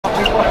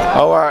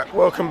Alright,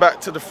 welcome back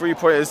to the 3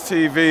 Pointers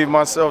TV.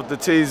 Myself, the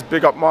T's,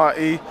 big up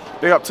Marty,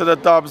 big up to the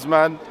Dubs,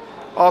 man.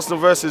 Arsenal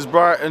versus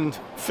Brighton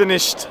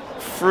finished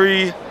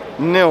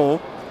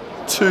 3-0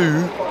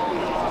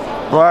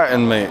 to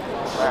Brighton, mate.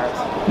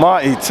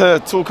 Marty,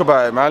 talk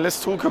about it, man.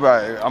 Let's talk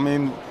about it. I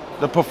mean,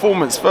 the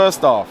performance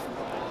first half.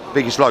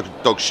 Biggest load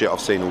of dog shit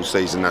I've seen all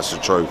season, that's the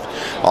truth.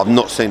 I've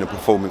not seen a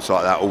performance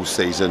like that all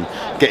season.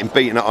 Getting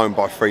beaten at home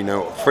by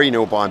 3-0.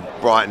 3-0 by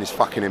Brighton is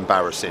fucking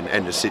embarrassing.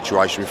 End of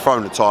situation. We've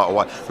thrown the title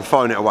away. We've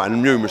thrown it away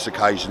on numerous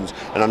occasions,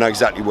 and I know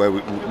exactly where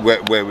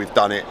we've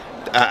done it.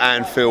 At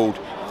Anfield,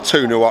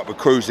 2-0 up, we're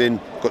cruising.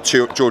 Got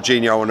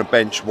Jorginho on the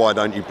bench. Why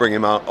don't you bring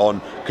him out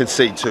on?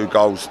 Concede 2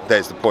 goals.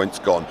 There's the points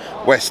gone.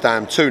 West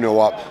Ham,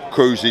 2-0 up,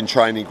 cruising,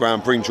 training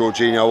ground. Bring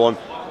Jorginho on.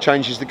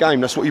 Changes the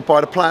game. That's what you buy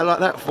a player like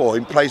that for.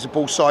 He plays the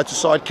ball side to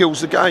side, kills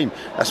the game.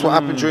 That's what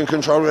happens during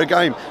control of the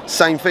game.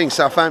 Same thing,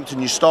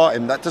 Southampton, you start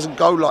him. That doesn't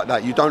go like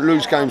that. You don't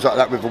lose games like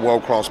that with a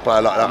world-class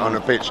player like that on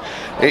the pitch.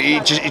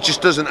 It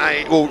just doesn't,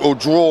 or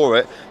draw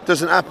it,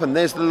 doesn't happen.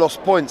 There's the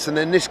lost points. And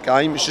then this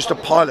game, it's just a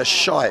pile of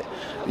shite.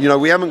 You know,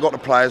 we haven't got the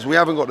players, we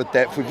haven't got the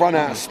depth, we've run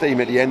out of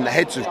steam at the end, the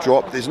heads have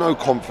dropped, there's no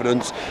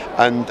confidence,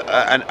 and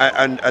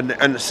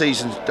the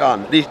season's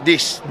done.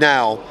 This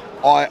now,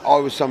 I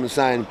was someone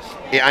saying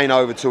it ain't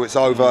over till it's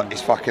over.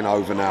 It's fucking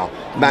over now.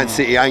 Man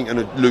City ain't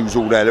going to lose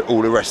all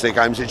the rest of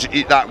their games.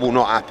 That will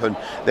not happen.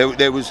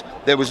 There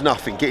was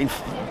nothing.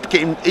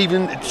 Getting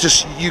even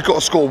just, you got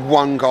to score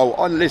 1 goal.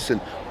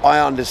 Listen, I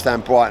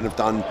understand Brighton have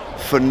done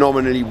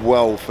phenomenally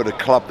well for the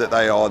club that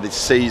they are this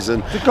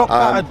season. They got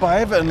battered by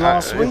Everton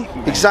last week.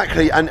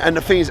 Exactly, and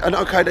the thing is, and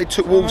okay, they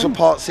took Wolves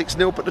apart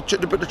 6-0, but the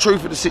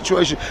truth of the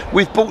situation,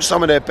 we've bought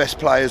some of their best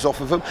players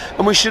off of them,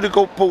 and we should have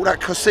bought that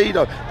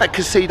Caicedo. That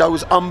Caicedo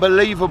was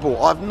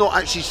unbelievable. I've not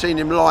actually seen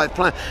him live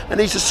playing, and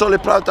he's a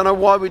solid player. I don't know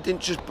why we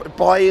didn't just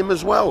buy him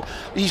as well.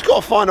 He's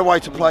got to find a way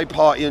to play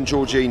Partey and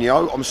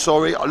Jorginho. I'm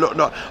sorry,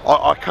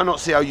 I cannot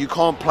see how you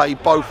can't play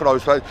both of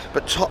those players,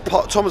 but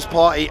Thomas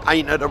Partey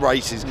ain't at the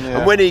races,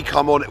 and when he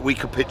come on, we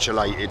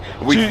capitulated.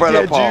 We fell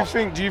apart.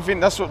 Do you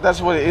think that's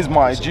what it is,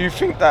 Mike? Do you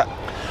think that,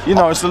 you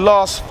know, it's the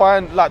last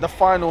the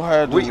final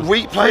hurdle?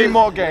 We play 3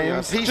 more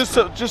games just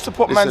to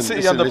put Man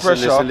City under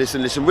pressure.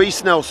 Listen.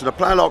 Reece Nelson, a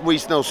player like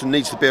Reece Nelson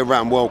needs to be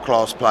around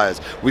world-class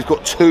players. We've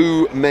got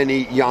too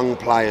many young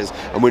players,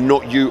 and we're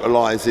not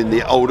utilising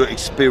the older,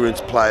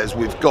 experienced players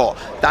we've got.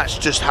 That's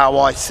just how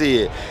I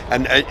see it.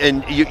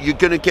 And you're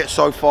going to get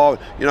so far.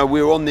 You know,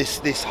 we're on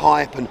this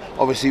hype, and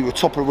obviously we're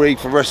top of the league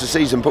for the rest of the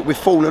season, but we've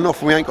fallen off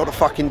and we ain't got the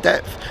fucking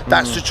depth.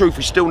 That's the truth.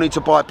 We still need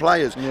to buy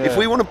players.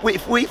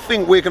 If we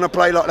think we're going to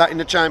play like that in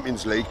the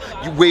Champions League,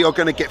 we are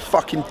going to get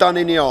fucking done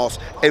in the arse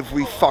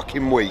every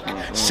fucking week.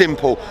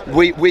 Simple.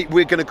 We're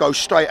going to go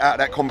straight out of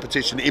that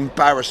competition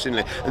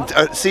embarrassingly.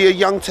 And see a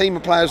young team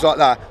of players like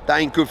that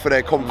ain't good for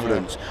their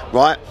confidence,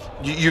 right?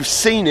 You've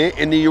seen it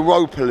in the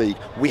Europa League.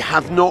 We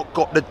have not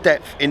got the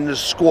depth in the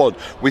squad.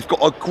 We've got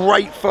a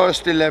great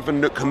first 11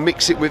 that can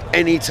mix it with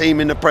any team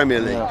in the Premier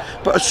League.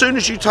 But as soon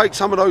as you take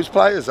some of those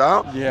players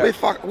out, we're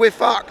fucked.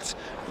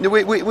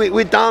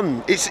 We're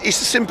done. It's as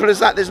simple as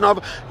that. There's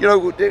no, you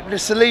know, the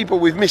Saliba,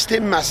 we've missed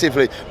him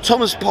massively.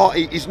 Thomas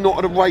Partey is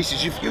not at the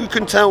races. If you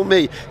can tell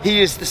me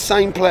he is the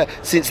same player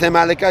since them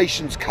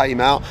allegations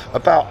came out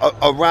about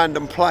a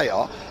random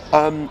player,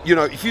 you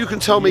know, if you can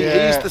tell me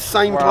he's the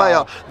same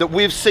player that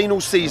we've seen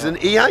all season,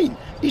 he ain't.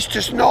 He's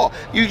just not.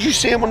 You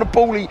see him on the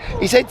ball.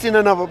 His head's in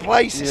another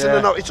place. It's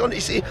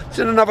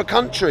in another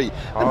country,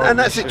 and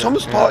that's it.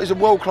 Thomas Partey's a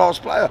world-class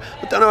player.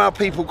 I don't know how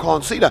people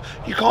can't see that.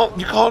 You can't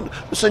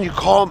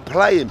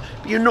play him,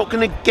 but you're not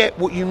going to get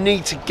what you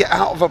need to get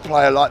out of a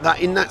player like that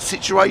in that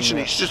situation.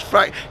 It's just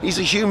fact. He's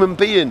a human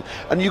being,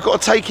 and you've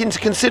got to take into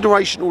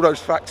consideration all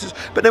those factors.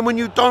 But then when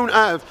you don't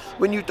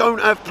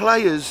have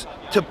players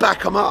to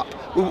back him up,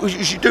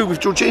 as you do with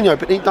Jorginho,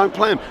 but he don't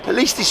play him. At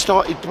least he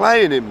started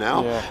playing him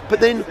now. But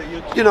then,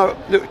 you know,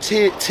 look,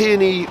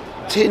 Tierney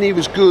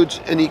was good,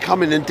 and he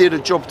come in and did a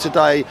job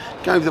today,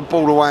 gave the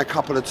ball away a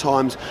couple of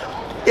times.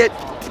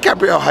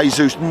 Gabriel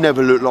Jesus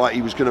never looked like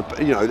he was going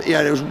to, you know,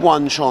 there was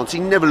one chance. He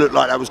never looked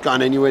like that was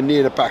going anywhere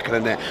near the back of the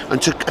net. And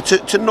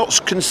to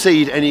not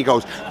concede any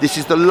goals, this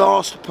is the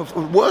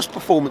worst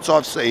performance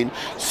I've seen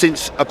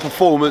since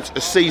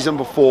a season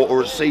before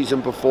or a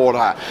season before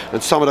that.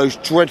 And some of those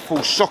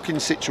dreadful, shocking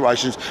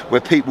situations where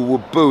people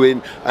were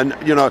booing, and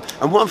you know,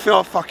 and one thing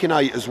I fucking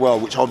hate as well,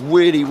 which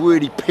really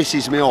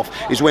pisses me off,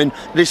 is when,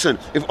 listen,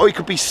 if I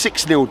could be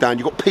 6-0 down,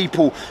 you've got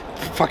people,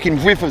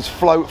 fucking rivers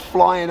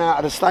flying out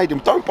of the stadium.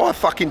 Don't buy a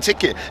fucking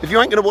ticket. If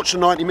you ain't going to watch the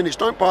 90 minutes,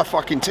 don't buy a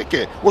fucking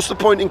ticket. What's the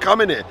point in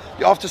coming here?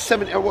 After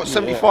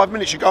 75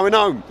 minutes, you're going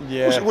home.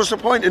 What's the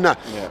point in that?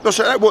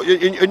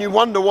 And you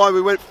wonder why we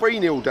went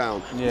 3-0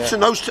 down. So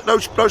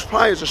those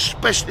players,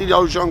 especially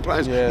those young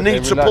players,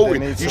 need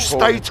supporting. You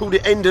stay till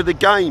the end of the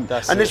game.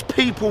 And there's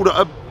people that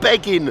are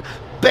begging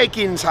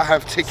begging to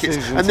have tickets,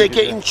 and they're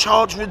getting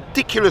charged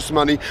ridiculous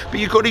money. But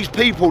you've got these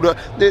people that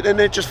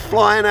they're just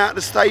flying out of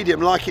the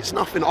stadium like it's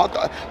nothing.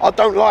 I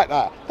don't like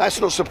that. That's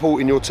not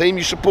supporting your team.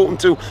 You support them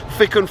till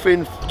thick and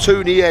thin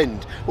to the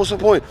end. What's the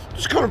point?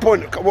 What's the kind of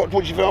point? What do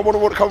you think? I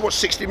want to watch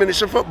 60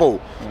 minutes of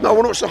football. No, I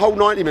want to watch the whole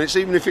 90 minutes,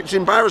 even if it's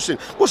embarrassing.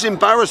 What's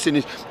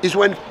embarrassing is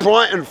when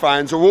Brighton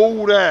fans are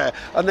all there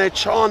and they're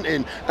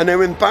chanting and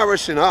they're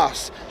embarrassing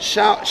us,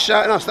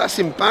 shouting us. That's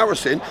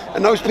embarrassing,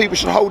 and those people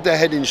should hold their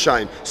head in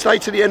shame. Stay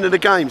to the end of the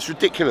game. It's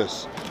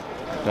ridiculous.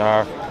 No,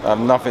 I have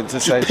nothing to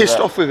say. Just pissed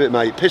off with it,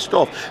 mate. Pissed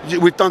off.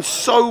 We've done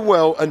so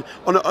well, and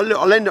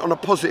I'll end it on a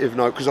positive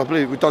note, because I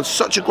believe we've done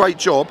such a great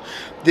job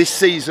this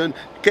season,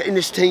 getting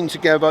this team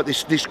together,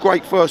 this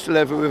great first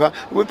 11 with her.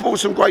 We've brought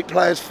some great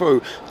players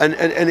through, and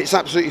it's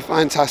absolutely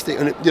fantastic.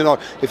 And you know,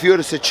 if you would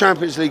have said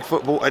Champions League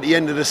football at the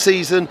end of the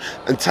season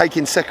and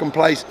taking second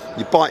place,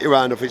 you bite your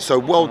hand off it. So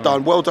well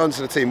done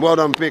to the team. Well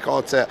done, Big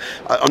Arteta.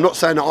 I'm not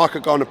saying that I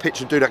could go on the pitch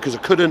and do that, because I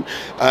couldn't.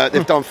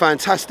 They've done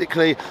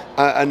fantastically,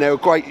 and they were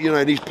great. You know,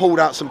 and he's pulled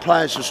out some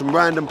players from some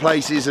random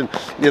places, and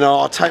you know,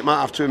 I'll take my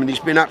hat off to him, and he's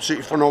been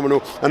absolutely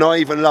phenomenal. And I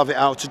even love it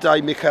out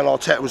today. Mikel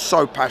Arteta was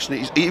so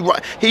passionate.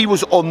 He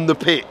was on the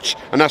pitch,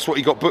 and that's what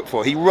he got booked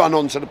for. He ran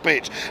onto the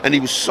pitch, and he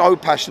was so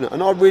passionate,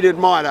 and I really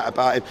admire that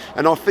about him,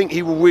 and I think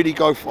he will really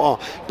go far.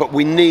 But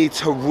we need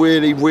to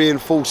really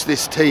reinforce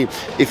this team.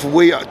 If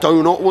we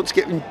do not want to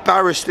get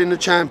embarrassed in the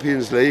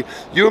Champions League,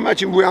 you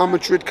imagine Real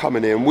Madrid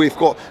coming in, we've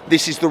got,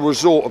 this is the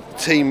resort of the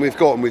team we've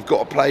got, and we've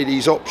got to play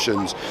these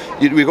options.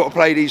 We've got to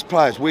play these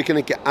players. We're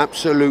going to get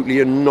absolutely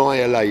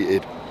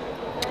annihilated.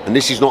 And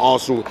this is not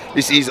Arsenal.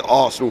 This is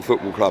Arsenal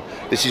Football Club.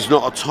 This is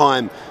not a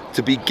time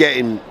to be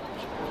getting,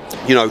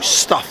 you know,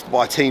 stuffed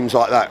by teams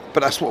like that. But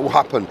that's what will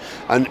happen.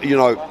 And you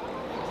know,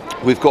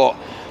 we've got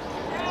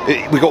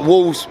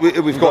Wolves,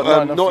 we've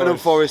got Nottingham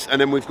Forest, and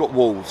then we've got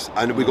Wolves,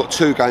 and we've got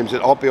 2 games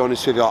that, I'll be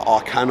honest with you,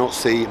 I cannot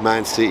see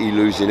Man City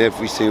losing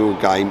every single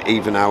game,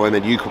 even now. I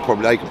mean, they could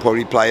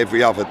probably play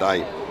every other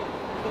day,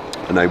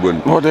 and they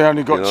wouldn't. Well, they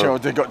only got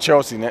Chelsea. They got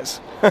Chelsea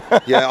next.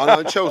 Yeah, I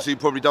know. Chelsea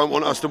probably don't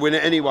want us to win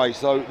it anyway,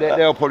 so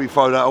they'll probably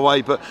throw that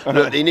away. But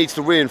look, he needs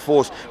to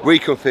reinforce,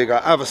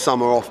 reconfigure, have a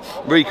summer off,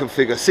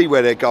 reconfigure, see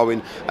where they're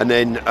going, and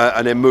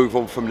then move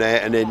on from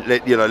there. And then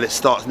let's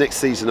start next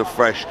season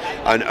afresh.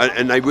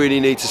 And they really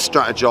need to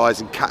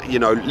strategise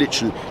and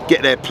literally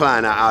get their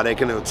plan out how they're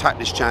going to attack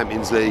this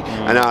Champions League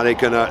and how they're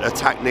going to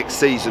attack next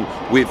season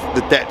with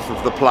the depth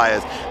of the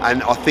players.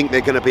 And I think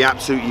they're going to be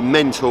absolutely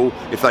mental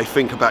if they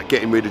think about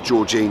getting rid of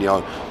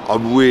Jorginho. I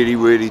really,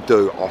 really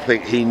do. I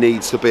think he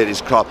needs to be at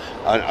his club,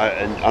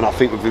 and I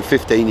think within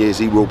 15 years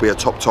he will be a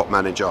top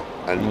manager,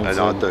 and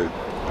I do.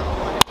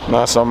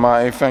 Nice one,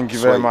 Marty. Thank you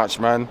very much,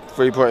 man.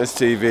 3 Pointers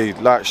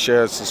TV. Like,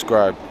 share,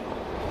 subscribe.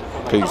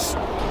 Peace.